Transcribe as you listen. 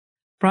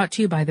Brought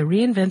to you by the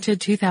reinvented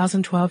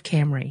 2012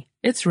 Camry.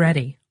 It's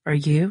ready. Are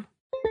you?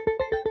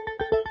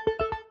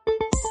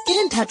 Get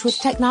in touch with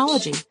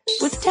technology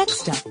with Tech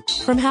Stuff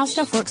from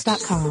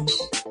HowStuffWorks.com.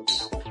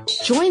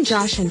 Join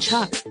Josh and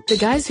Chuck, the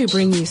guys who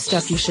bring you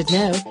stuff you should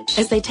know,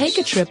 as they take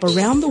a trip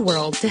around the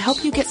world to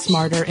help you get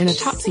smarter in a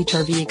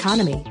topsy-turvy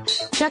economy.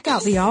 Check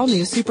out the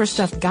all-new Super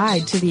Stuff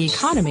Guide to the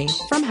Economy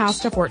from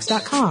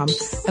HowStuffWorks.com,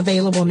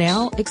 available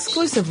now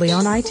exclusively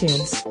on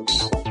iTunes.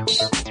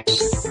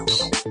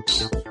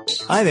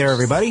 Hi there,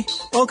 everybody.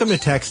 Welcome to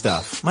Tech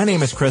Stuff. My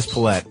name is Chris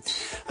Pollette.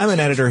 I'm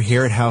an editor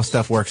here at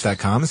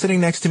HowStuffWorks.com.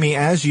 Sitting next to me,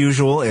 as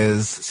usual,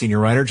 is senior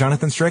writer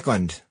Jonathan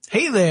Strickland.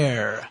 Hey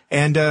there.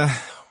 And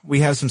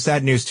we have some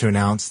sad news to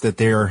announce that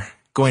they're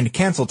going to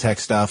cancel Tech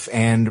Stuff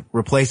and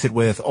replace it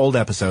with old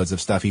episodes of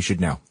Stuff You Should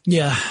Know.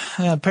 Yeah,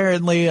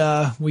 apparently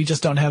we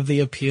just don't have the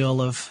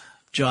appeal of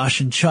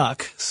Josh and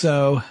Chuck,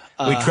 so...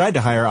 we tried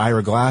to hire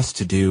Ira Glass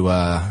to do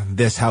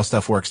this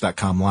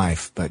HowStuffWorks.com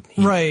live, but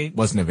he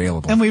wasn't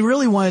available. And we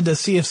really wanted to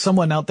see if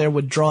someone out there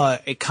would draw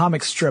a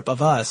comic strip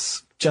of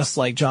us, just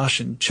like Josh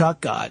and Chuck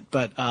got,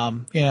 but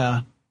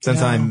yeah.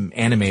 Since I'm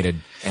animated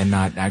and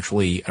not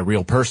actually a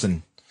real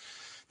person,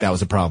 that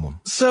was a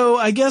problem. So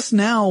I guess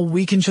now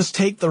we can just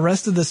take the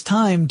rest of this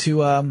time to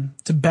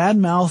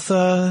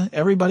badmouth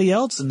everybody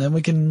else, and then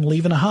we can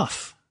leave in a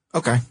huff.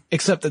 Okay.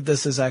 Except that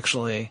this is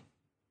actually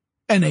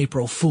an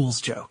April Fool's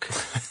joke.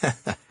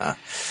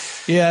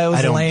 Yeah, it was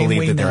I don't lame.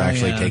 believe that they're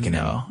actually taking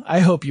it.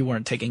 I hope you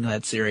weren't taking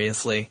that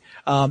seriously.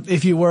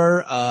 If you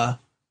were,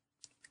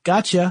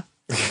 gotcha.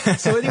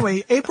 So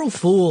anyway, April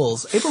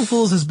Fools. April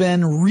Fools has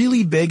been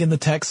really big in the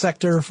tech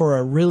sector for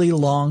a really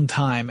long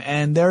time,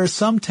 and there are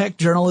some tech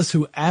journalists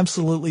who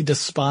absolutely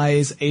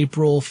despise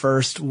April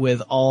 1st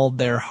with all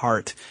their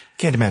heart.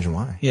 Can't imagine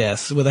why.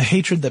 Yes, with a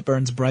hatred that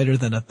burns brighter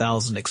than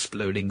 1,000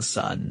 exploding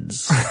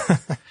suns.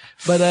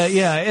 But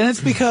yeah, and it's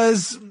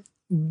because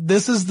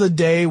this is the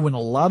day when a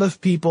lot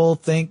of people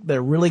think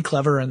they're really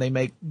clever and they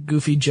make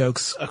goofy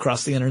jokes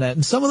across the internet,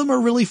 and some of them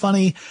are really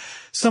funny.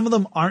 Some of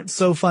them aren't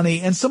so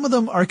funny, and some of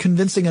them are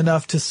convincing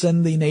enough to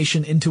send the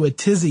nation into a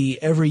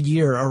tizzy every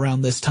year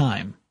around this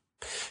time.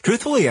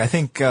 Truthfully, I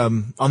think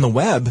on the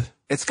web,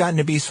 it's gotten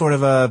to be sort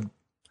of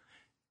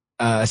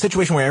a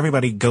situation where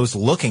everybody goes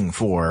looking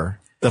for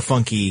the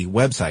funky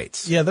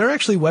websites. Yeah, there are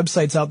actually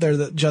websites out there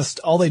that just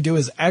all they do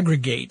is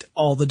aggregate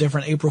all the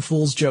different April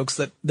Fool's jokes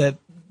that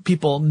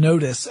people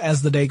notice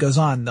as the day goes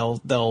on.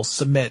 They'll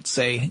submit,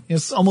 say,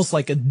 it's almost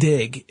like a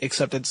dig,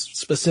 except it's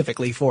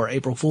specifically for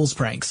April Fool's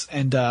pranks.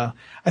 And I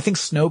think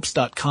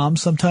Snopes.com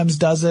sometimes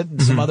does it,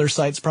 and some other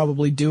sites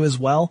probably do as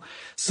well.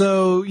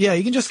 So yeah,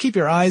 you can just keep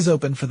your eyes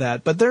open for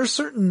that. But there are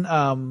certain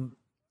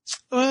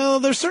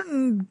there's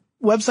certain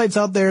websites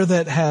out there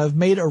that have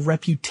made a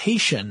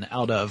reputation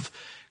out of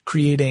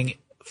creating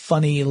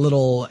funny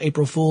little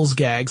April Fool's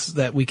gags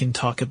that we can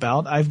talk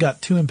about. I've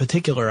got two in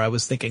particular I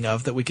was thinking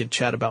of that we could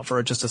chat about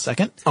for just a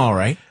second. All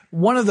right.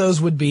 One of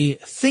those would be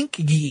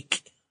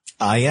ThinkGeek.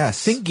 Ah,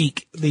 yes.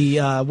 ThinkGeek, the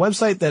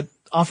website that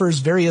offers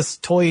various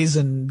toys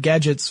and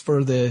gadgets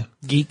for the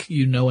geek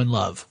you know and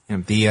love.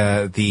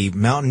 The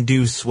Mountain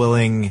Dew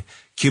swilling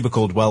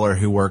cubicle dweller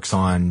who works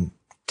on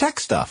tech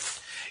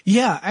stuff.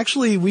 Yeah,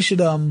 actually, we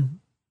should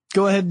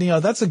go ahead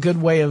and, that's a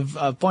good way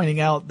of pointing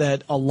out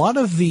that a lot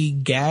of the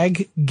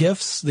gag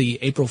gifts, the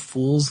April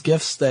Fool's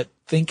gifts that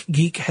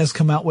ThinkGeek has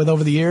come out with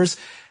over the years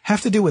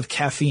have to do with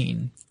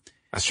caffeine.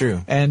 That's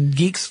true. And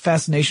geeks'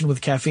 fascination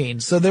with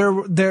caffeine. So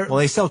well,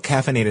 they sell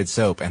caffeinated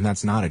soap, and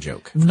that's not a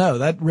joke. No,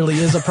 that really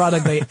is a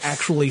product they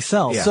actually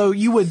sell. Yeah. So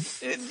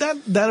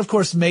that of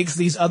course makes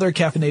these other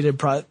caffeinated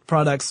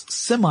products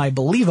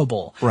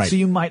semi-believable. Right. So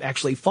you might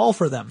actually fall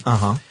for them.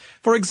 Uh-huh.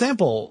 For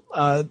example,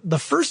 the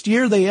first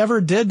year they ever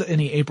did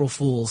any April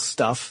Fool's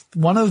stuff,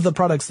 one of the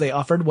products they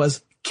offered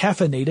was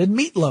caffeinated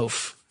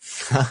meatloaf.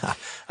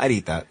 I'd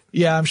eat that.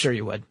 Yeah, I'm sure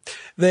you would.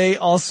 They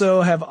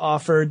also have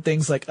offered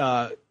things like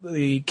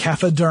the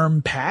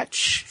Cafferderm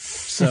patch,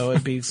 so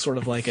it'd be sort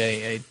of like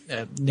a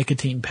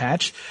nicotine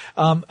patch,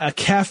 a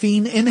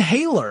caffeine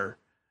inhaler,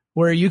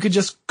 where you could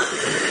just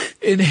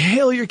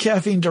inhale your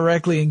caffeine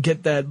directly and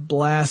get that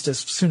blast as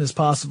soon as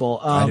possible.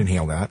 I'd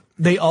inhale that.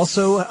 They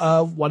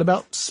also, what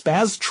about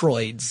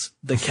Spaztroids,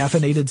 the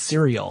caffeinated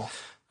cereal?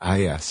 Ah,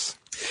 yes.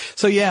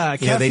 So yeah,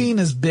 caffeine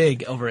is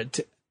big over at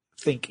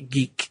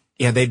ThinkGeek.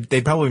 Yeah,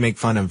 they'd probably make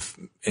fun of,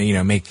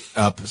 make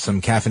up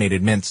some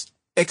caffeinated mints,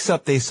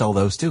 except they sell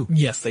those too.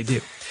 Yes, they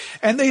do.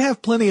 And they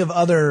have plenty of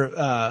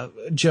other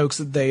jokes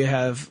that they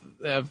have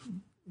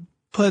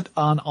put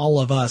on all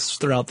of us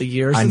throughout the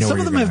years. And some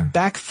of them have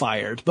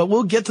backfired, but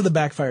we'll get to the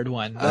backfired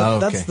one.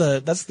 Okay.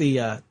 That's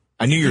the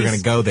I knew you were going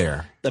to go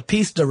there. The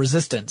piece de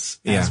resistance,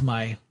 as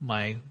my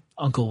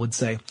uncle would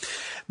say.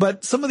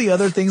 But some of the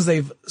other things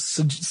they've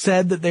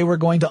said that they were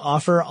going to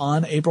offer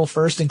on April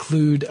 1st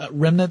include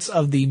remnants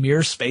of the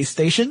Mir space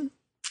station,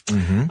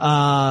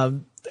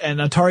 an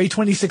Atari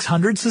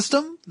 2600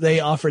 system. They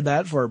offered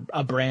that for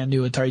a brand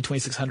new Atari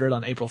 2600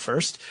 on April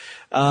 1st.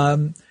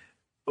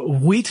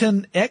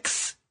 Wheaton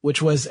X,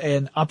 which was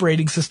an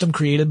operating system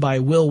created by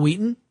Will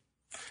Wheaton.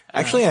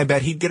 Actually, I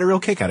bet he'd get a real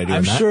kick out of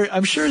doing that.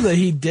 I'm sure that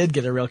he did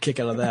get a real kick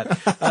out of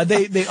that.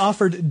 They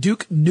offered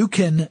Duke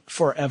Nukem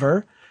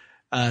Forever.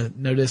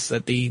 Notice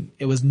that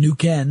it was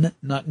Nukem,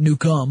 not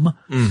Nukem.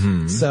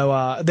 Mm-hmm.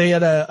 So, they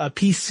had a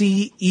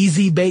PC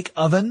Easy Bake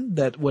Oven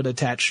that would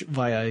attach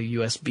via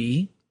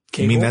USB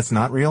cable. You mean that's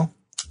not real?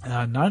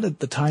 Not at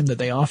the time that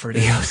they offered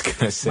it. Yeah, I was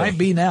gonna say. Might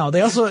be now.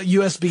 They also had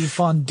USB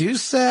fondue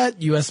set,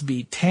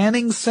 USB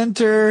tanning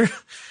center.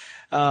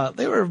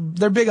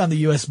 They're big on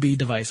the USB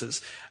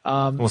devices.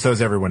 Well, so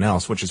is everyone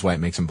else, which is why it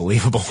makes them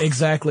believable.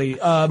 Exactly.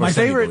 My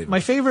favorite,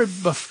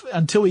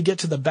 until we get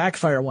to the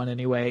backfire one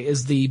anyway,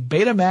 is the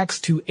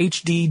Betamax to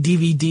HD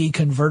DVD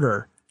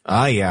converter.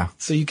 Ah, yeah.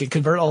 So you could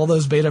convert all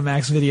those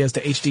Betamax videos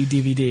to HD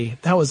DVD.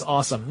 That was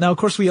awesome. Now, of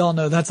course, we all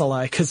know that's a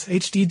lie because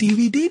HD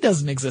DVD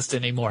doesn't exist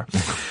anymore.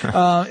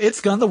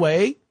 It's gone the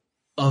way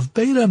of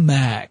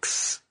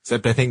Betamax.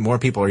 Except I think more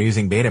people are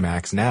using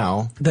Betamax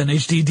now than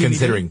HD DVD.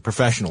 Considering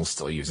professionals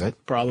still use it.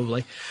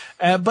 Probably.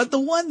 But the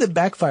one that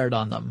backfired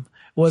on them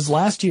was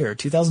last year,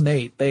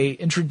 2008. They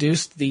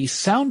introduced the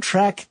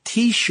Soundtrack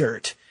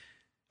T-shirt,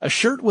 a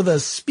shirt with a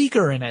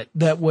speaker in it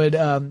that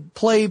would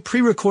play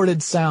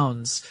pre-recorded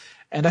sounds.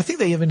 And I think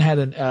they even had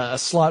a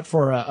slot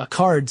for a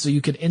card so you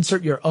could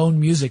insert your own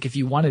music if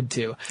you wanted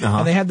to. Uh-huh.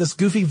 And they had this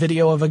goofy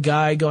video of a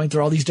guy going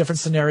through all these different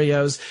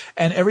scenarios.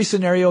 And every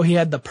scenario, he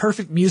had the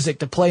perfect music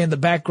to play in the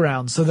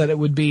background so that it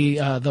would be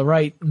the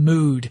right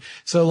mood.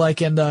 So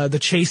like in the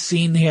chase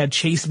scene, he had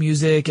chase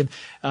music. And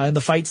in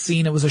the fight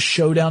scene, it was a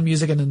showdown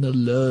music. And in the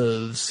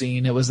love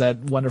scene, it was that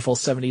wonderful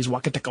 70s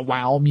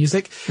waka-taka-wow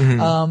music.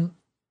 Mm-hmm.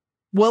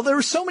 Well, there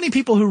were so many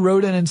people who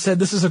wrote in and said,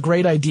 this is a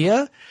great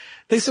idea.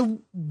 They said,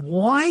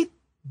 why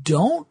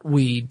don't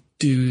we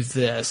do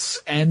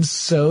this? And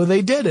so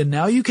they did. And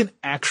now you can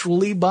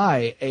actually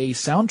buy a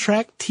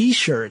Soundtrack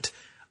T-shirt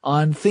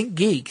on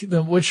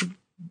ThinkGeek, which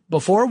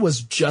before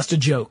was just a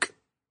joke.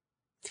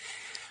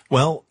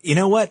 Well, you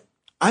know what?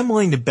 I'm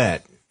willing to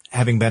bet,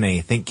 having been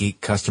a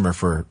ThinkGeek customer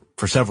for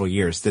several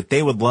years, that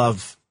they would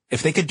love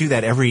if they could do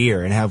that every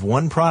year and have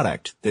one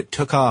product that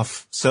took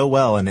off so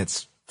well in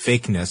its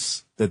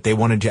fakeness that they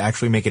wanted to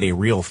actually make it a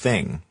real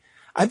thing.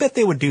 I bet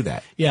they would do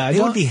that. Yeah, they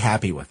would be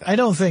happy with it. I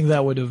don't think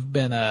that would have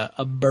been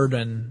a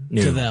burden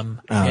to them.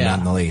 Oh, yeah. Not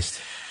in the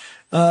least.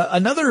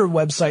 Another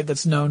website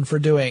that's known for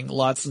doing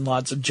lots and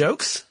lots of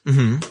jokes,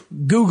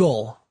 mm-hmm.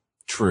 Google.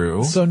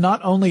 True. So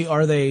not only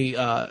are they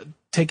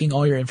taking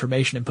all your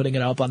information and putting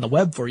it up on the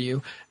web for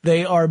you,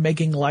 they are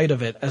making light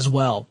of it as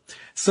well.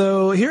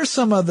 So here's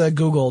some of the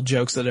Google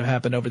jokes that have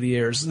happened over the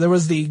years. There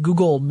was the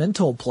Google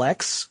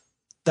Mentalplex.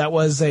 That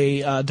was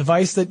a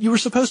device that you were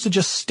supposed to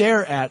just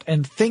stare at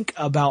and think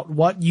about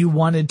what you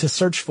wanted to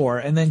search for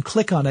and then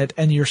click on it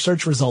and your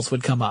search results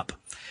would come up.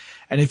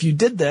 And if you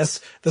did this,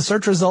 the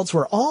search results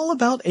were all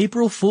about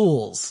April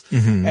Fools.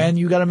 Mm-hmm. And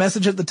you got a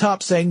message at the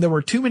top saying there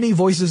were too many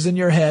voices in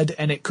your head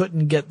and it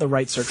couldn't get the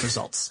right search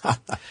results.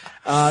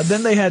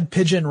 Then they had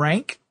Pigeon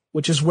Rank,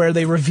 which is where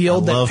they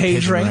revealed that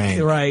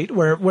PageRank, right,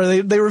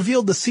 where they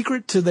revealed the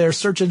secret to their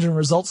search engine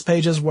results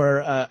pages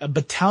were a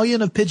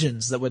battalion of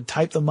pigeons that would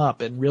type them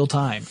up in real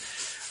time.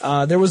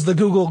 There was the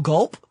Google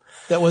Gulp.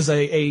 That was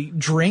a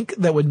drink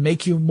that would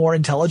make you more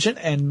intelligent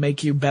and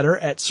make you better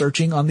at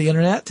searching on the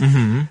internet.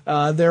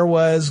 Mm-hmm. There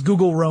was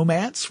Google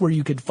Romance, where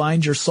you could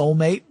find your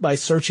soulmate by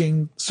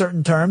searching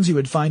certain terms. You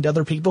would find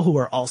other people who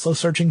are also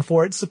searching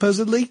for it,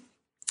 supposedly.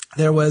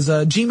 There was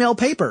Gmail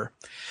Paper,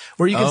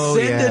 where you could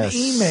send an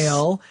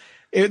email.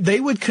 They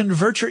would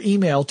convert your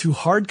email to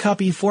hard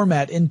copy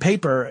format in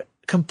paper,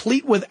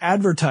 complete with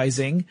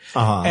advertising,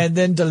 and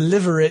then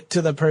deliver it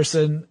to the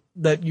person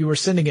that you were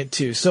sending it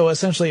to. So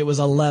essentially it was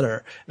a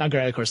letter. Now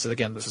granted, of course,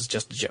 again, this is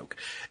just a joke.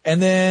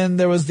 And then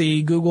there was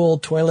the Google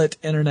Toilet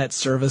Internet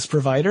Service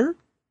Provider,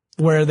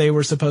 where they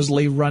were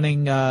supposedly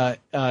running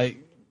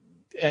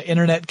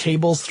internet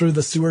cables through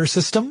the sewer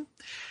system.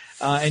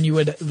 And you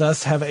would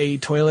thus have a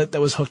toilet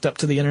that was hooked up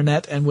to the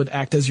internet and would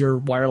act as your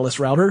wireless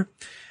router.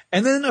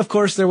 And then, of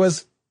course, there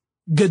was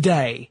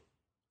G'day,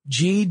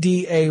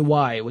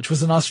 Gday, which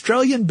was an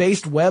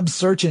Australian-based web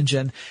search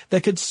engine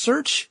that could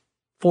search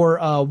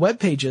for web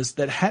pages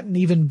that hadn't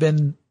even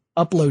been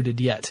uploaded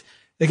yet.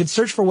 They could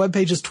search for web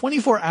pages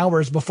 24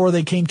 hours before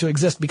they came to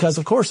exist because,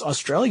 of course,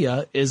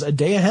 Australia is a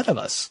day ahead of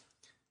us.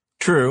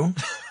 True.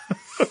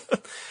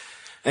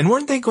 And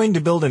weren't they going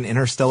to build an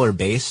interstellar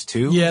base,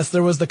 too? Yes,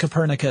 there was the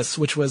Copernicus,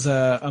 which was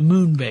a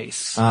moon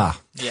base. Ah.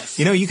 Yes.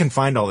 You know, you can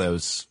find all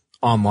those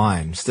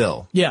online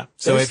still. Yeah.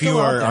 So if you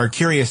are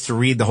curious to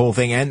read the whole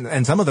thing,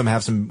 and some of them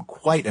have some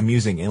quite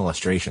amusing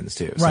illustrations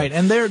too. So right.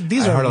 And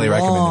these are heartily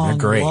recommend them. They're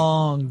great.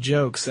 Long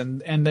jokes.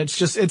 And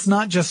it's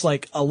not just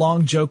like a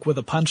long joke with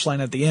a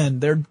punchline at the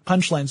end. They're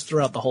punchlines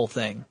throughout the whole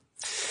thing.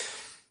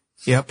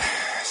 Yep.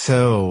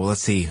 So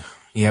let's see.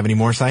 You have any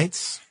more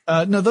sites?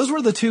 No, those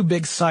were the two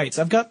big sites.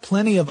 I've got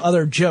plenty of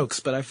other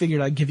jokes, but I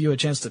figured I'd give you a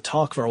chance to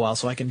talk for a while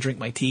so I can drink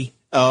my tea.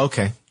 Oh,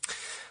 okay.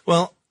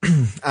 Well,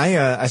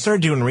 I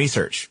started doing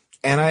research.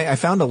 And I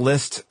found a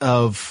list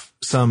of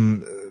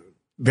some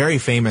very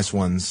famous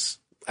ones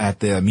at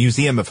the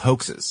Museum of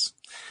Hoaxes.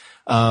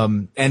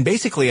 And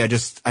basically I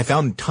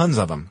found tons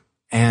of them.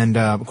 And,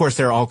 of course,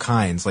 there are all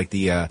kinds, like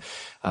the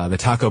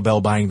Taco Bell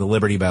buying the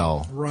Liberty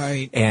Bell.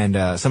 Right.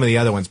 And, some of the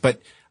other ones.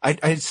 But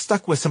I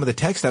stuck with some of the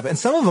tech stuff, and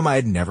some of them I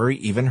had never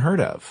even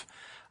heard of.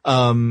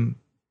 Talking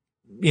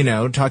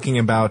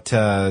about,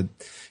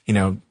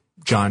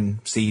 John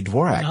C.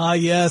 Dvorak. Ah,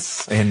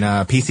 yes. And,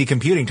 PC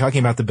computing, talking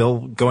about the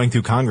bill going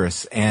through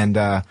Congress. And,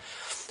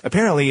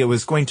 apparently it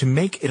was going to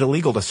make it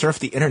illegal to surf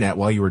the internet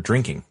while you were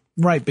drinking.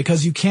 Right,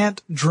 because you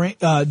can't drink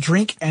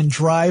and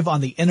drive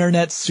on the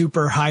internet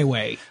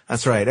superhighway.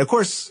 That's right. Of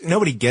course,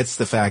 nobody gets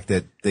the fact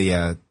that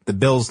the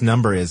bill's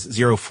number is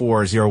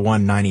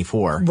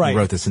 040194. Right. He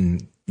wrote this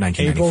in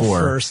 1994. April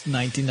 1st,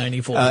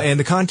 1994. And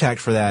the contact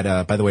for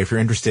that, by the way, if you're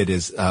interested,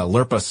 is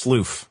Lerpa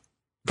Sloof,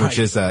 which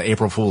is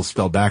April Fool's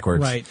spelled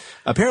backwards. Right.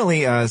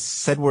 Apparently,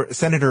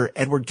 Senator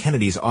Edward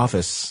Kennedy's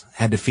office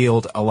had to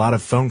field a lot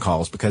of phone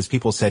calls because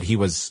people said he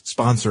was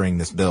sponsoring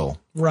this bill.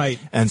 Right.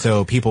 And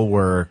so people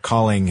were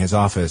calling his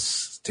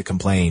office to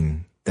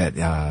complain that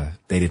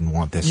they didn't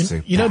want this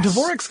to pass.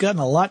 Dvorak's gotten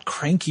a lot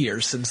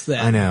crankier since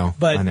then. I know.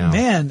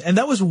 Man, and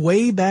that was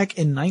way back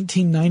in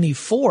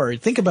 1994.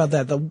 Think about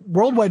that. The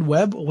World Wide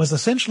Web was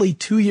essentially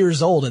 2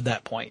 years old at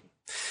that point.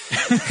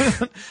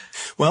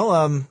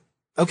 Well,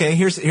 okay,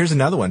 here's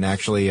another one,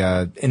 actually. In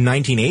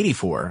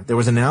 1984, there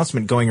was an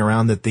announcement going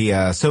around that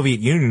the Soviet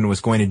Union was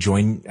going to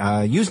join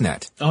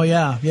Usenet. Oh,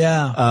 yeah.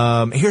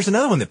 Here's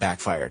another one that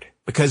backfired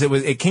because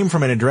it came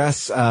from an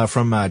address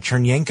from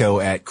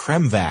Chernyenko at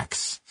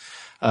Kremvax.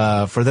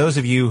 For those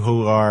of you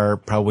who are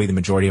probably the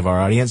majority of our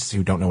audience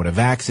who don't know what a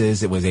VAX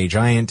is, it was a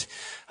giant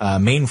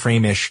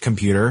mainframe-ish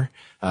computer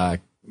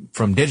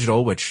from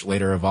Digital, which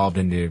later evolved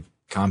into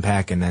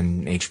Compaq and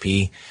then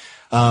HP.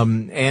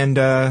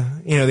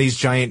 These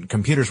giant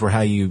computers were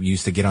how you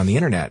used to get on the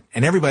internet,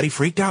 and everybody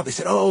freaked out. They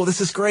said, "Oh,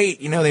 this is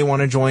great. They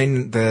want to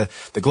join the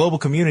global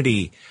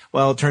community."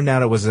 Well, it turned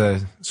out it was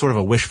a sort of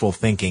a wishful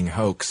thinking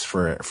hoax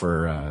for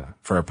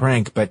a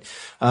prank. But,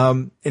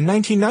 in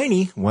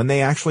 1990, when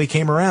they actually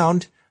came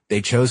around,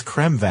 they chose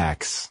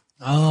Kremvax.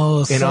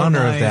 Oh, in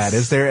honor of that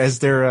as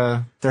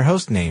their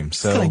host name.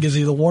 So kind of gives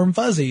you the warm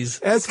fuzzies.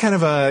 That's kind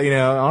of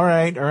all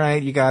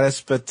right, you got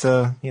us, but,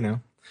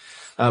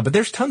 but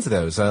there's tons of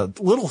those,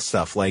 little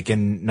stuff like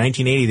in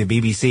 1980,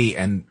 the BBC,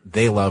 and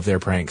they love their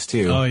pranks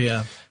too. Oh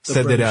yeah.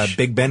 Said that,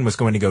 Big Ben was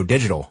going to go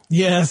digital.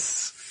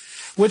 Yes.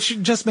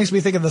 Which just makes me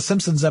think of the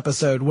Simpsons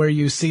episode where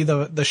you see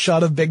the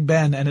shot of Big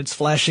Ben and it's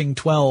flashing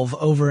 12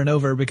 over and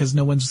over because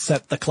no one's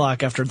set the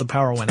clock after the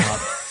power went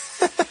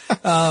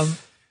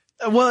off.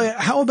 Well,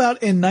 how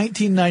about in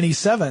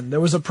 1997? There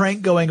was a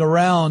prank going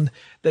around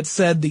that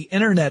said the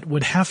internet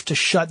would have to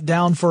shut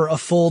down for a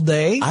full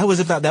day.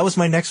 That was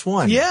my next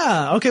one.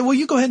 Yeah. Okay. Well,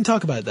 you go ahead and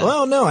talk about that.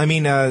 Well, no, I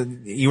mean,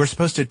 you were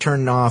supposed to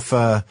turn off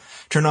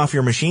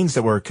your machines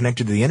that were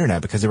connected to the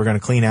internet because they were going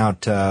to clean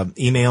out,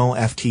 email,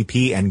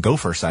 FTP, and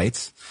Gopher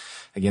sites.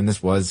 Again,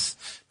 this was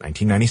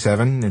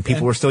 1997 and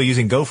people were still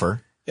using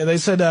Gopher. Yeah, they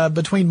said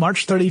between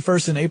March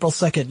 31st and April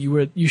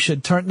 2nd, you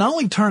should not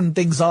only turn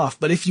things off,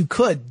 but if you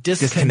could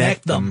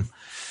disconnect them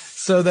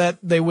so that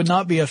they would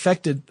not be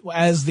affected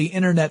as the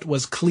internet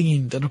was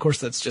cleaned. And of course,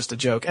 that's just a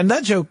joke. And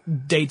that joke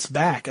dates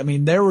back. I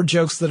mean, there were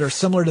jokes that are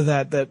similar to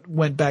that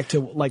went back to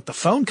like the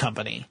phone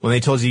company. When they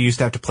told you used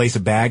to have to place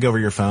a bag over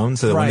your phone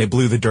so that when they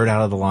blew the dirt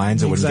out of the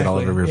lines, it wouldn't get all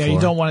over your floor. Yeah, you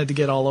don't want it to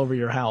get all over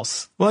your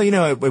house. Well,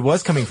 it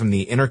was coming from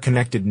the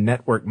Interconnected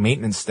Network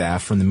Maintenance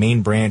staff from the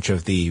main branch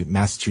of the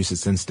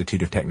Massachusetts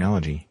Institute of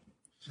Technology.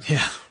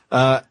 Yeah.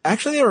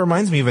 Actually, it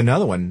reminds me of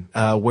another one,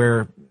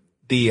 where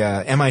the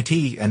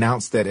MIT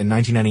announced that in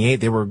 1998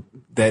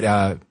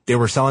 they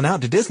were selling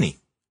out to Disney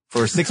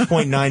for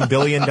 $6.9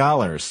 billion.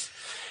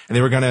 And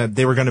they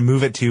were gonna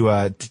move it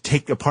to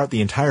take apart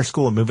the entire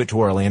school and move it to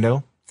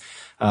Orlando.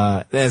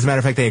 As a matter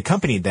of fact, they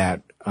accompanied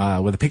that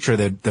with a picture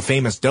of the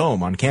famous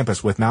dome on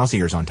campus with mouse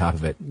ears on top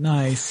of it.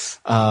 Nice.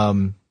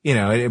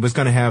 It was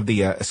going to have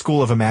the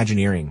School of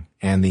Imagineering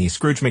and the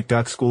Scrooge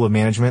McDuck School of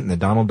Management and the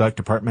Donald Duck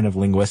Department of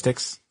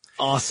Linguistics.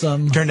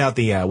 Awesome. Turned out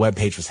the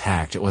webpage was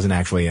hacked. It wasn't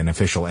actually an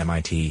official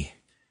MIT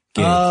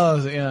gig.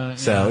 Oh, yeah.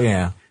 So,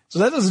 yeah. So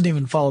that doesn't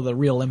even follow the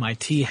real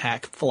MIT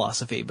hack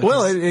philosophy.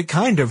 Well, it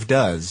kind of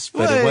does,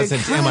 but it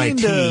wasn't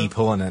MIT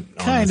pulling it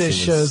on. Kind of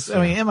shows,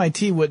 I mean,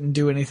 MIT wouldn't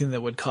do anything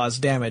that would cause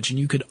damage, and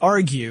you could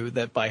argue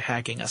that by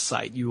hacking a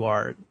site, you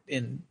are,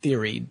 in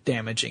theory,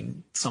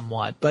 damaging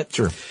somewhat. But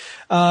sure.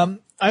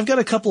 I've got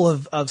a couple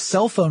of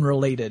cell phone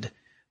related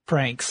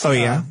pranks. Oh,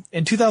 yeah?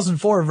 In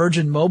 2004,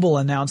 Virgin Mobile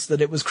announced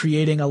that it was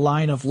creating a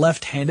line of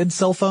left-handed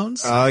cell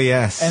phones. Oh,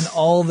 yes. And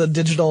all the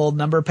digital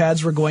number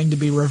pads were going to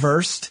be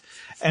reversed.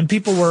 And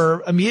people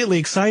were immediately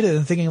excited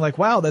and thinking like,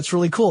 wow, that's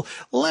really cool.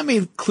 Let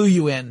me clue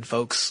you in,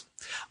 folks.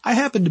 I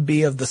happen to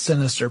be of the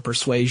sinister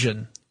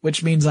persuasion,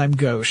 which means I'm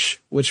gauche,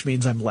 which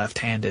means I'm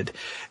left-handed.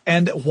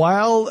 And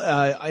while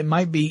it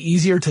might be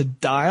easier to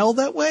dial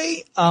that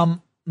way,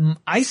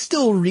 I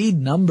still read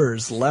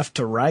numbers left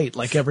to right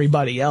like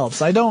everybody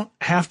else. I don't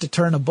have to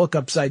turn a book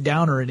upside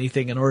down or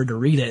anything in order to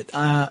read it.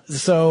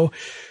 So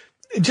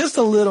Just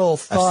a little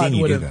thought seen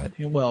you would do have.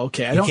 that. Well,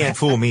 okay. You can't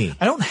fool me.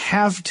 I don't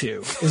have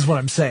to, is what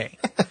I'm saying.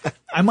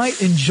 I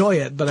might enjoy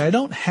it, but I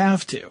don't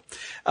have to.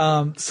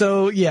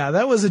 So yeah,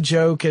 that was a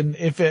joke. And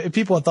if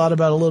people had thought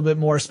about it a little bit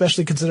more,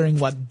 especially considering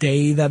what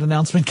day that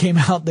announcement came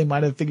out, they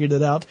might have figured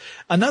it out.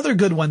 Another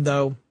good one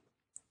though.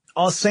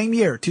 Same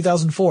year,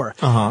 2004,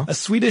 a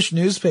Swedish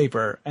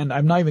newspaper, and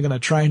I'm not even going to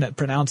try and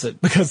pronounce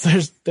it because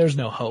there's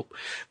no hope,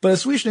 but a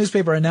Swedish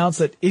newspaper announced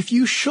that if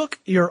you shook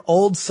your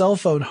old cell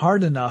phone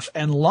hard enough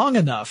and long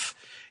enough,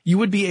 you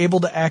would be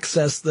able to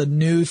access the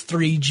new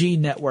 3G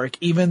network,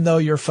 even though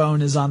your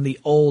phone is on the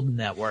old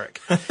network.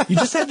 You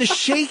just had to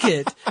shake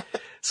it.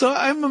 So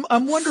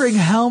I'm wondering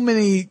how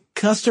many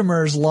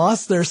customers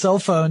lost their cell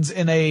phones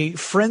in a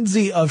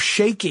frenzy of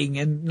shaking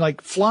and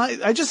like fly.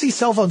 I just see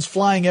cell phones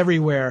flying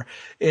everywhere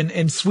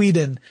in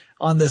Sweden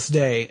on this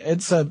day.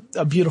 It's a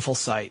beautiful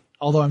sight.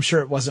 Although I'm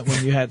sure it wasn't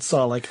when you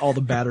saw like all the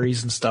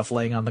batteries and stuff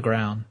laying on the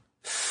ground.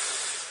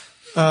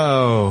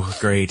 Oh,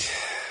 great.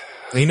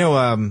 You know,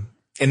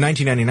 in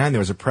 1999, there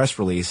was a press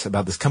release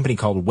about this company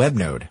called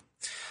Webnode.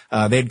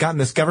 They had gotten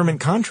this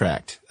government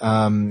contract,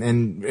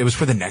 and it was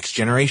for the next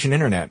generation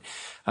internet.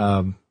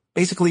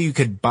 Basically you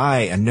could buy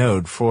a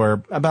node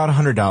for about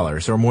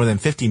 $100 or more than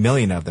 50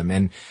 million of them.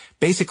 And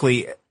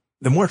basically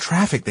the more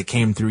traffic that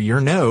came through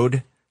your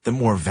node, the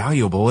more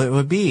valuable it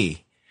would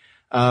be.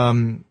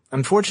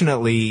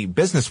 Unfortunately,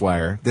 Business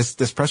Wire,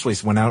 this press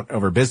release went out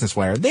over Business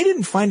Wire. They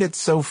didn't find it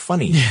so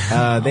funny.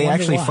 They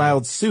actually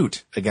filed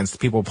suit against the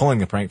people pulling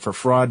the prank for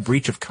fraud,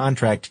 breach of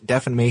contract,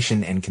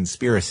 defamation, and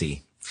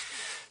conspiracy.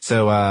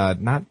 So,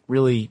 not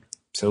really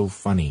so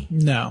funny.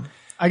 No.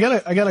 I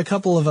got a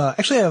couple of,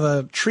 actually I have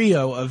a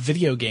trio of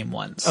video game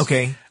ones.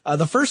 Okay.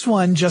 The first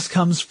one just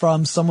comes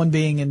from someone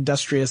being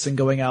industrious and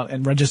going out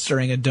and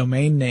registering a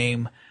domain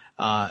name,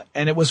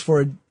 and it was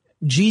for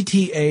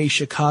GTA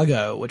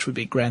Chicago, which would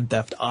be Grand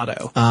Theft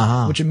Auto,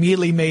 which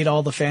immediately made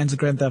all the fans of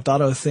Grand Theft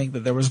Auto think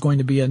that there was going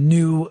to be a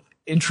new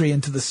entry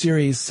into the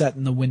series set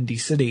in the Windy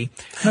City.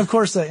 And of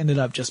course that ended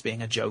up just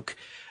being a joke.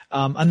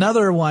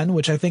 Another one,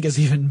 which I think is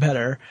even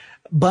better,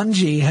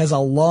 Bungie has a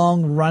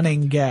long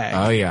running gag.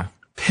 Oh yeah.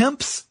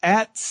 Pimps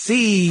at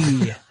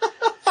Sea.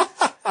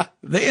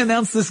 They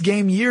announced this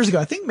game years ago.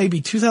 I think maybe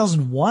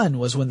 2001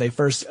 was when they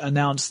first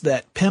announced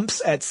that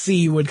Pimps at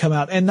Sea would come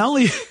out. And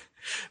not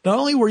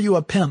only were you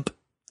a pimp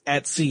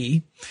at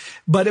sea,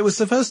 but it was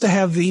supposed to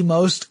have the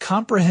most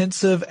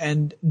comprehensive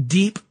and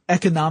deep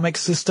economic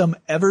system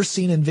ever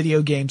seen in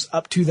video games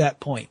up to that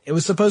point. It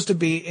was supposed to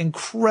be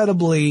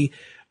incredibly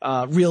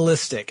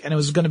realistic, and it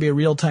was going to be a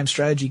real-time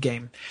strategy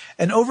game.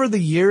 And over the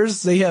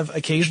years, they have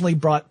occasionally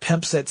brought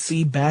Pimps at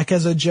Sea back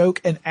as a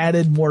joke and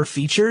added more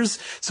features.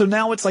 So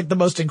now it's like the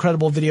most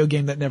incredible video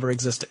game that never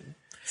existed.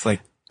 It's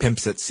like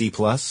Pimps at C+.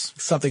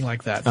 Something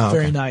like that. Oh, okay.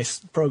 Very nice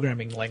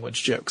programming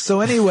language joke.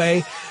 So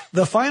anyway,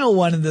 the final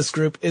one in this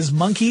group is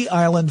Monkey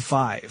Island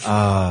 5.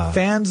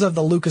 Fans of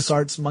the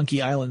LucasArts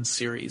Monkey Island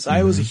series.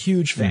 I was a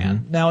huge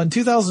fan. Now in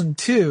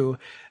 2002,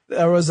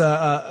 there was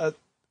a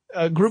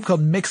group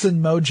called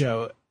Mixin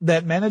Mojo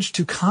that managed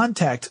to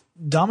contact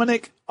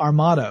Dominic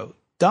Armato.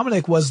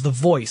 Dominic was the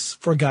voice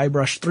for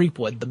Guybrush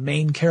Threepwood, the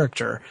main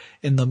character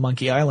in the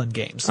Monkey Island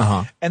games.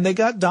 And they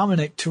got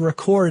Dominic to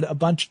record a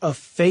bunch of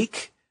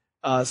fake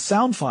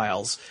sound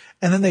files,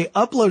 and then they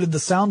uploaded the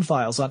sound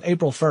files on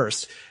April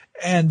 1st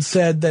and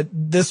said that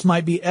this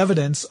might be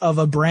evidence of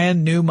a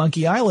brand new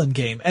Monkey Island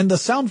game. And the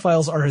sound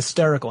files are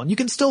hysterical, and you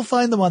can still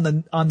find them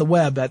on the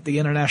web at the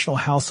International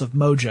House of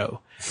Mojo.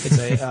 It's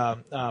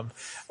a,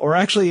 or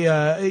actually,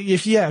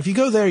 if you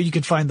go there, you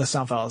can find the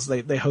sound files.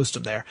 They host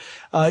them there.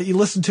 You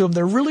listen to them.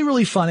 They're really,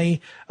 really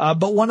funny.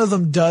 But one of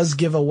them does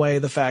give away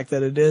the fact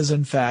that it is,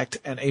 in fact,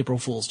 an April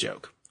Fool's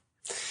joke.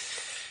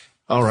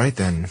 All right,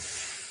 then.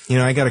 You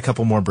know, I got a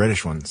couple more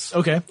British ones.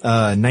 Okay.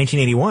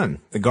 1981,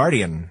 The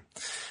Guardian,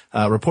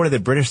 reported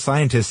that British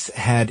scientists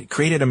had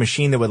created a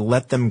machine that would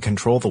let them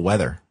control the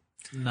weather.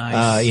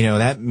 Nice. You know,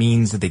 that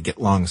means that they'd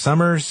get long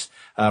summers,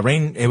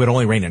 it would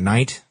only rain at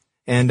night,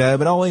 and it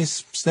would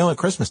always snow at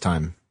Christmas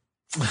time.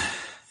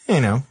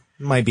 You know,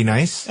 might be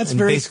nice. That's and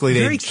very, basically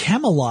very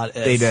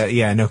Camelot-esque. They'd,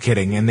 yeah, no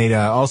kidding. And they'd,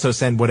 also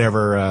send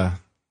whatever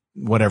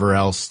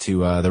else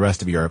to, the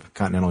rest of Europe,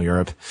 continental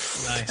Europe.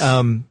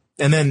 Nice.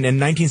 And then in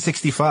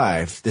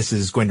 1965, this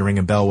is going to ring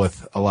a bell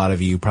with a lot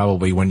of you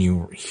probably when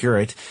you hear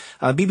it,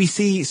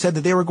 BBC said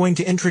that they were going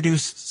to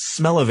introduce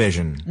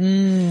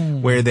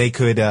smell-o-vision, where they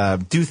could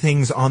do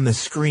things on the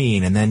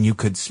screen and then you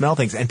could smell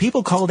things. And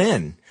people called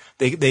in.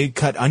 They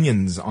cut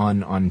onions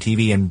on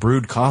TV and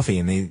brewed coffee,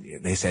 and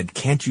they said,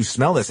 "Can't you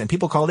smell this?" And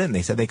people called in.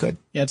 They said they could.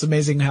 Yeah, it's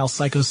amazing how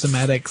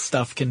psychosomatic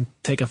stuff can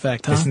take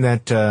effect, huh? Isn't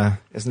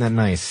that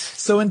nice?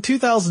 So in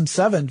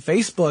 2007,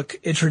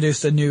 Facebook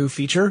introduced a new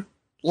feature.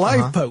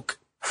 Live poke.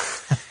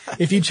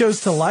 If you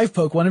chose to live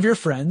poke one of your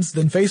friends,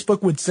 then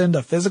Facebook would send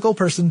a physical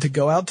person to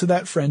go out to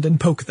that friend and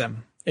poke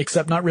them.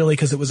 Except not really,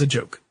 because it was a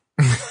joke.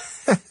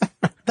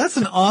 That's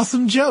an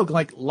awesome joke.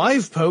 Like,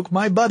 live poke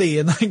my buddy.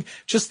 And like,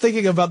 just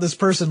thinking about this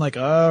person, like,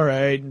 all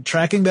right, and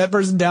tracking that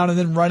person down and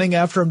then running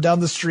after him down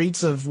the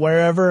streets of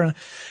wherever.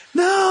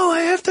 No,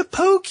 I have to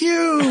poke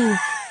you.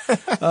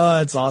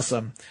 Oh, it's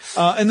awesome.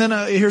 And then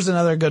here's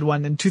another good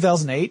one. In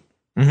 2008,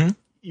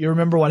 you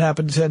remember what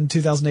happened in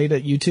 2008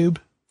 at YouTube?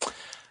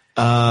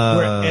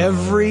 Where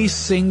every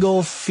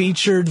single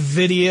featured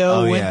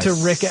video went to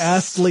Rick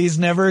Astley's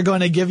Never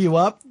Gonna Give You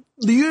Up.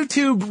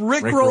 YouTube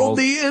rickrolled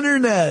the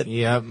internet.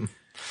 Yep.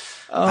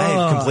 I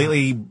had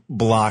completely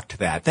blocked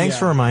that. Thanks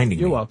for reminding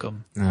me. You're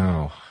welcome.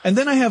 Oh. And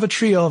then I have a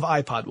trio of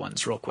iPod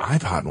ones real quick.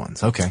 iPod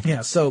ones. Okay.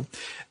 Yeah. So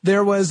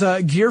there was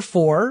Gear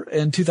 4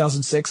 in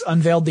 2006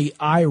 unveiled the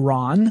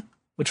iRON,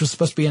 which was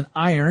supposed to be an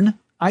iron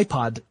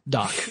iPod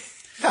dock.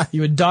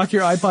 You would dock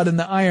your iPod in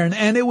the iron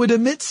and it would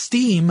emit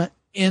steam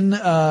in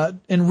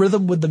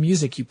rhythm with the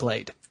music you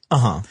played.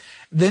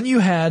 Then you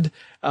had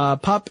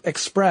Pop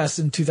Express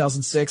in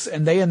 2006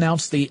 and they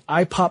announced the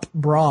iPop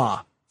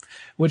Bra,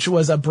 which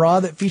was a bra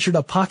that featured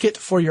a pocket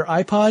for your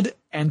iPod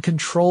and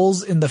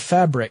controls in the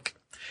fabric.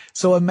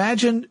 So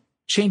imagine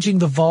changing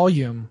the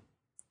volume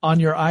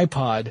on your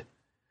iPod.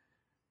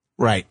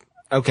 Right.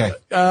 Okay.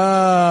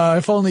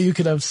 If only you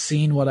could have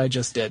seen what I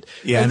just did.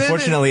 Yeah, and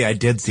unfortunately I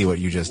did see what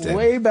you just did.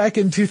 Way back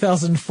in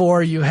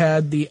 2004, you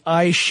had the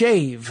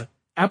iShave.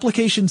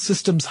 Application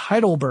Systems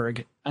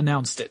Heidelberg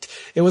announced it.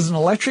 It was an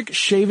electric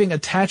shaving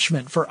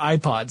attachment for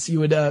iPods.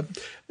 You would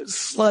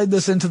slide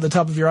this into the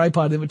top of your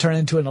iPod and it would turn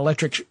into an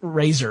electric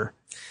razor.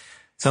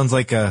 Sounds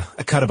like a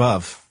cut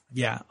above.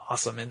 Yeah,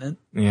 awesome, isn't it?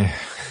 Yeah.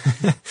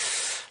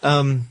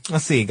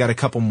 Let's see, got a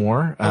couple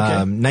more. Okay.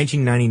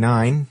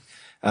 1999,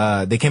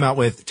 they came out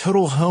with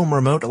Total Home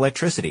Remote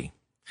Electricity,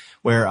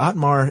 where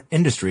Otmar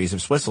Industries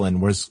of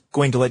Switzerland was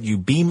going to let you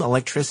beam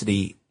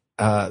electricity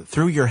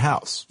through your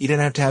house. You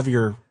didn't have to have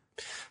your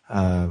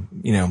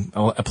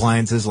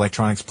appliances,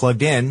 electronics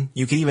plugged in.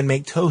 You could even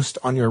make toast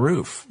on your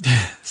roof.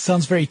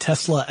 Sounds very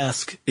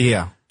Tesla-esque.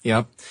 Yeah.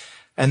 Yep.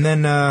 And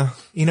then,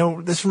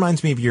 this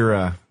reminds me of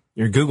your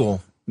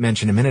Google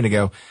mention a minute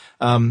ago.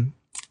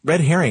 Red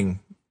Herring,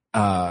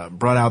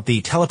 brought out the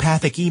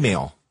telepathic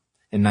email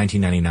in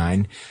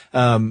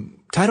 1999.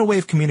 Tidal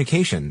Wave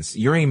Communications,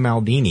 Yuri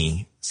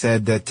Maldini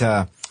said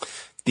that,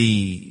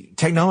 the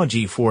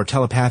technology for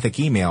telepathic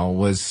email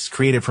was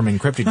created from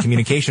encrypted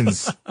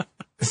communications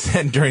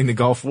sent during the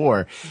Gulf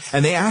War.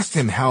 And they asked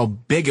him how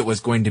big it was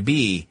going to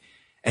be.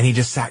 And he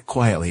just sat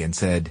quietly and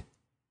said,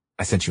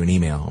 I sent you an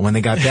email. And when they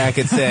got back,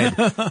 it said,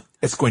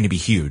 it's going to be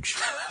huge.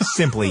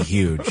 Simply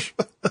huge.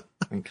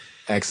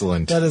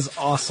 Excellent. That is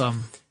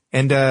awesome.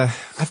 And,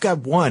 I've got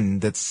one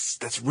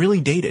that's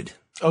really dated.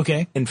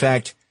 Okay. In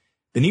fact,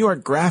 the New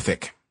York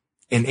Graphic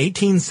in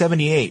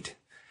 1878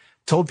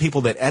 told people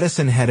that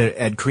Edison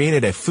had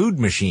created a food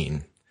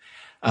machine,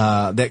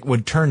 that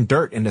would turn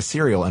dirt into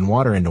cereal and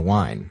water into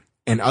wine.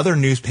 And other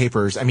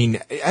newspapers, I mean,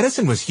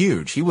 Edison was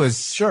huge. He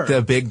was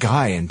the big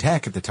guy in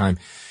tech at the time.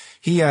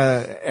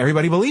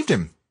 Everybody believed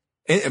him,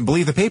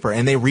 believed the paper,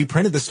 and they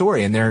reprinted the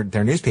story in their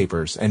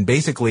newspapers. And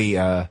basically,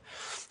 the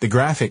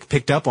Graphic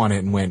picked up on it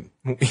and went,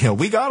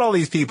 we got all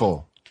these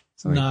people.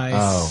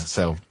 Nice.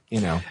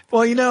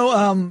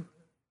 Well,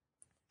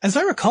 as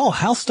I recall,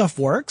 How Stuff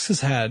Works has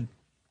had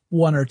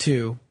one or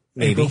two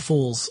April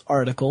Fool's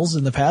articles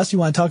in the past. You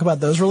want to talk about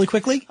those really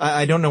quickly?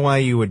 I don't know why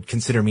you would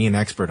consider me an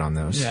expert on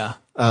those. Yeah.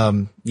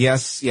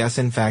 Yes.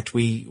 In fact,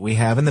 we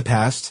have in the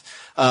past.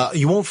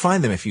 You won't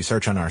find them if you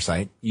search on our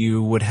site.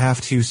 You would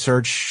have to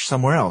search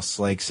somewhere else,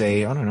 like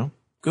say, I don't know,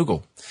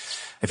 Google,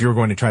 if you were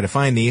going to try to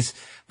find these.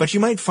 But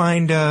you might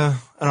find, an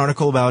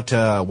article about,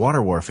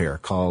 water warfare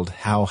called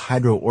How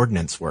Hydro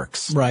Ordnance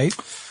Works. Right.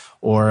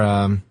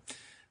 Or,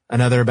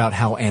 another about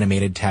how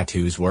animated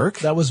tattoos work.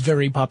 That was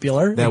very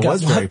popular. That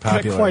was very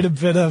popular. Got quite a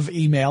bit of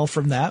email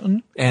from that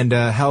one. And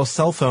how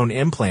cell phone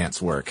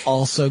implants work.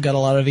 Also got a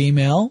lot of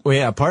email. Well,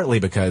 yeah, partly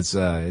because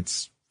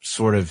it's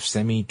sort of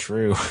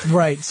semi-true.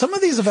 Right. Some of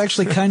these have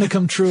actually kind of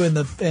come true in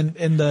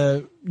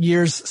the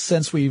years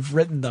since we've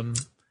written them.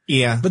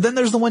 Yeah. But then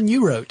there's the one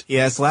you wrote.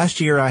 Yes,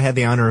 last year I had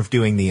the honor of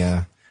doing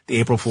the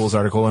April Fool's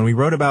article, and we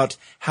wrote about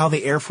how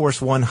the Air Force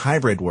One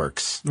hybrid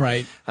works.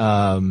 Right.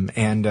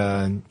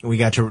 And we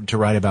got to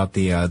write about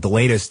the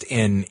latest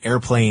in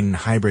airplane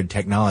hybrid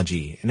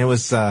technology. And it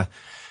was, and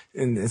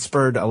it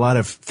spurred a lot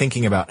of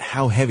thinking about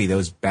how heavy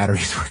those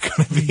batteries were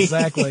going to be.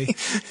 Exactly.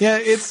 Yeah,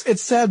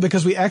 it's sad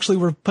because we actually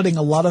were putting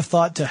a lot of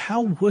thought to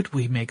how would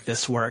we make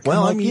this work.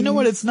 Well, I mean, you know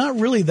what? It's not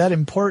really that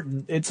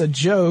important. It's a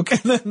joke.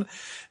 And then,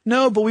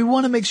 no, but we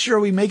want to make sure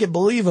we make it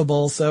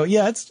believable. So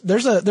yeah,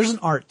 there's an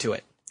art to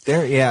it.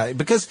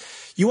 Because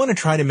you want to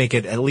try to make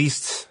it at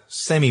least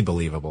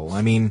semi-believable.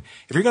 I mean,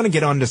 if you're going to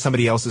get onto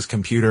somebody else's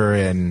computer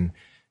and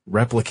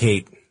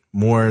replicate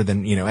more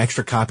than,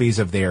 extra copies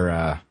of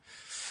their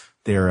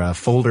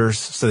folders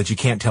so that you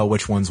can't tell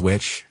which one's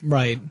which.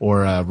 Right.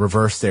 Or,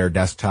 reverse their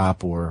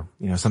desktop or,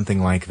 something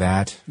like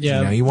that.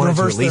 Yeah. You want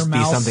it to at least be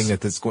mouse. something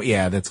that's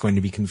going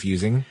to be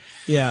confusing.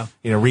 Yeah.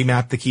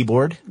 Remap the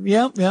keyboard.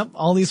 Yep.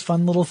 All these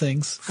fun little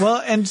things.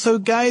 Well, and so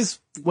guys,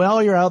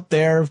 while you're out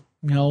there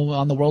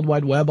on the World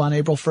Wide Web on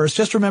April 1st.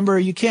 Just remember,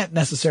 you can't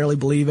necessarily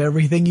believe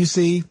everything you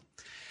see.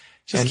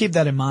 Just keep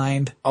that in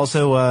mind.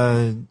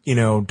 Also,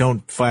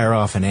 don't fire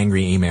off an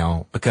angry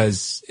email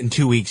because in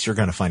 2 weeks you're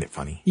going to find it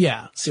funny.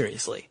 Yeah,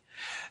 seriously.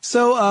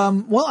 So,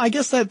 I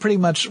guess that pretty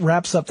much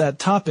wraps up that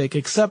topic,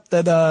 except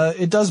that,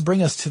 it does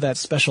bring us to that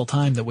special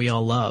time that we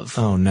all love.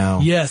 Oh no.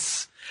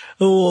 Yes.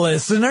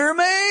 Listener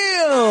mail!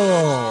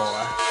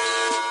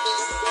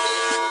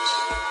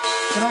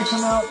 Can I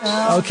come out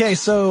now? Okay,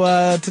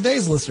 so,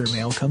 today's listener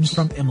mail comes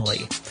from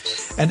Emily.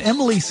 And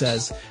Emily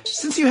says,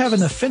 since you have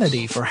an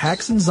affinity for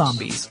hacks and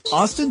zombies,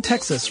 Austin,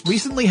 Texas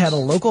recently had a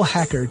local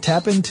hacker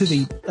tap into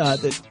the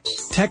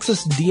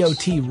Texas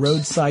DOT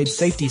roadside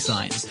safety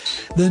signs.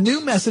 The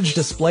new message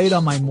displayed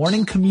on my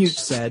morning commute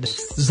said,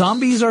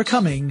 zombies are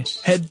coming,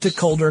 head to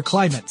colder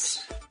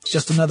climates.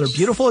 Just another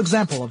beautiful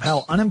example of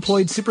how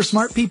unemployed super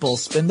smart people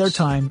spend their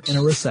time in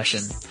a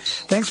recession.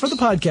 Thanks for the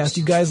podcast.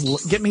 You guys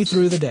get me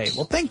through the day.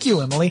 Well, thank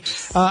you, Emily.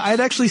 I had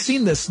actually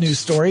seen this news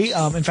story.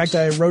 In fact,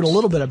 I wrote a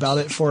little bit about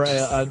it for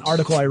an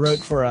article I wrote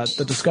for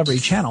the Discovery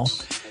Channel.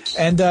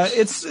 And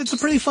it's a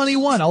pretty funny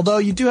one, although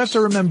you do have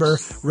to remember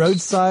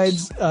roadside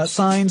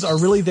signs are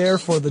really there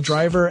for the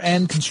driver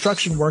and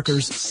construction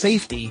workers'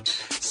 safety.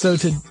 So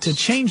to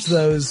change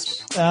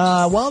those,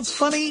 while it's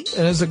funny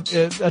and as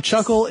a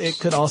chuckle, it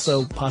could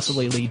also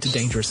possibly lead to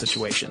dangerous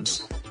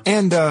situations.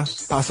 And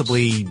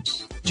possibly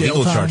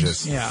legal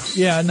charges.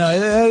 Yeah, no,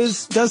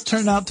 it does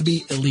turn out to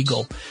be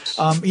illegal.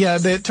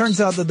 It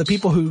turns out that the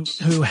people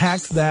who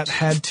hacked that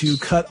had to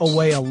cut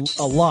away a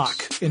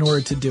lock in order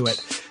to do it.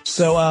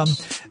 So,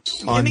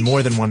 on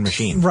more than one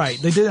machine. Right.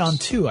 They did it on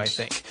 2, I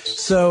think.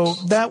 So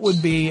that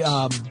would be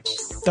a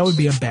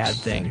bad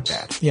thing.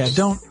 Bad. Yeah.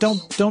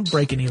 Don't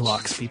break any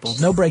locks, people.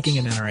 No breaking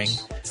and entering.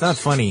 It's not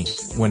funny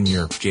when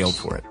you're jailed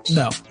for it.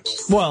 No.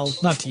 Well,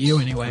 not to you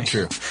anyway.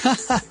 True.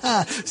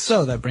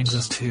 So that brings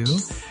us to,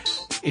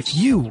 if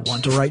you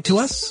want to write to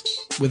us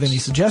with any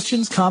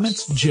suggestions,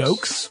 comments,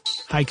 jokes,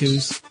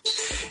 haikus,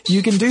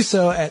 you can do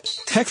so at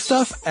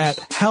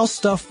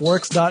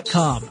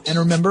techstuff@howstuffworks.com. And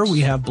remember,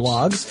 we have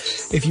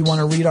blogs. If you want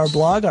to read our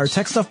blog, our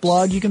Tech Stuff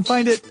blog, you can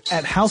find it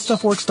at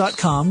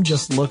howstuffworks.com.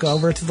 Just look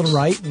over to the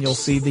right and you'll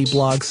see the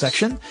blog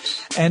section.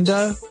 And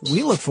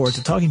we look forward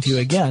to talking to you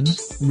again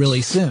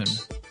really soon.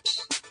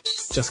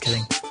 Just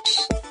kidding.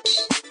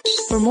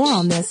 For more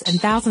on this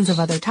and thousands of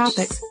other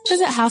topics,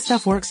 visit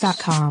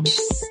howstuffworks.com.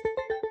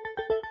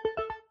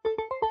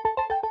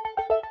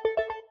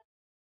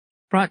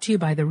 Brought to you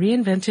by the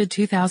reinvented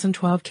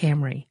 2012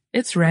 Camry.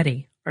 It's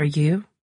ready. Are you?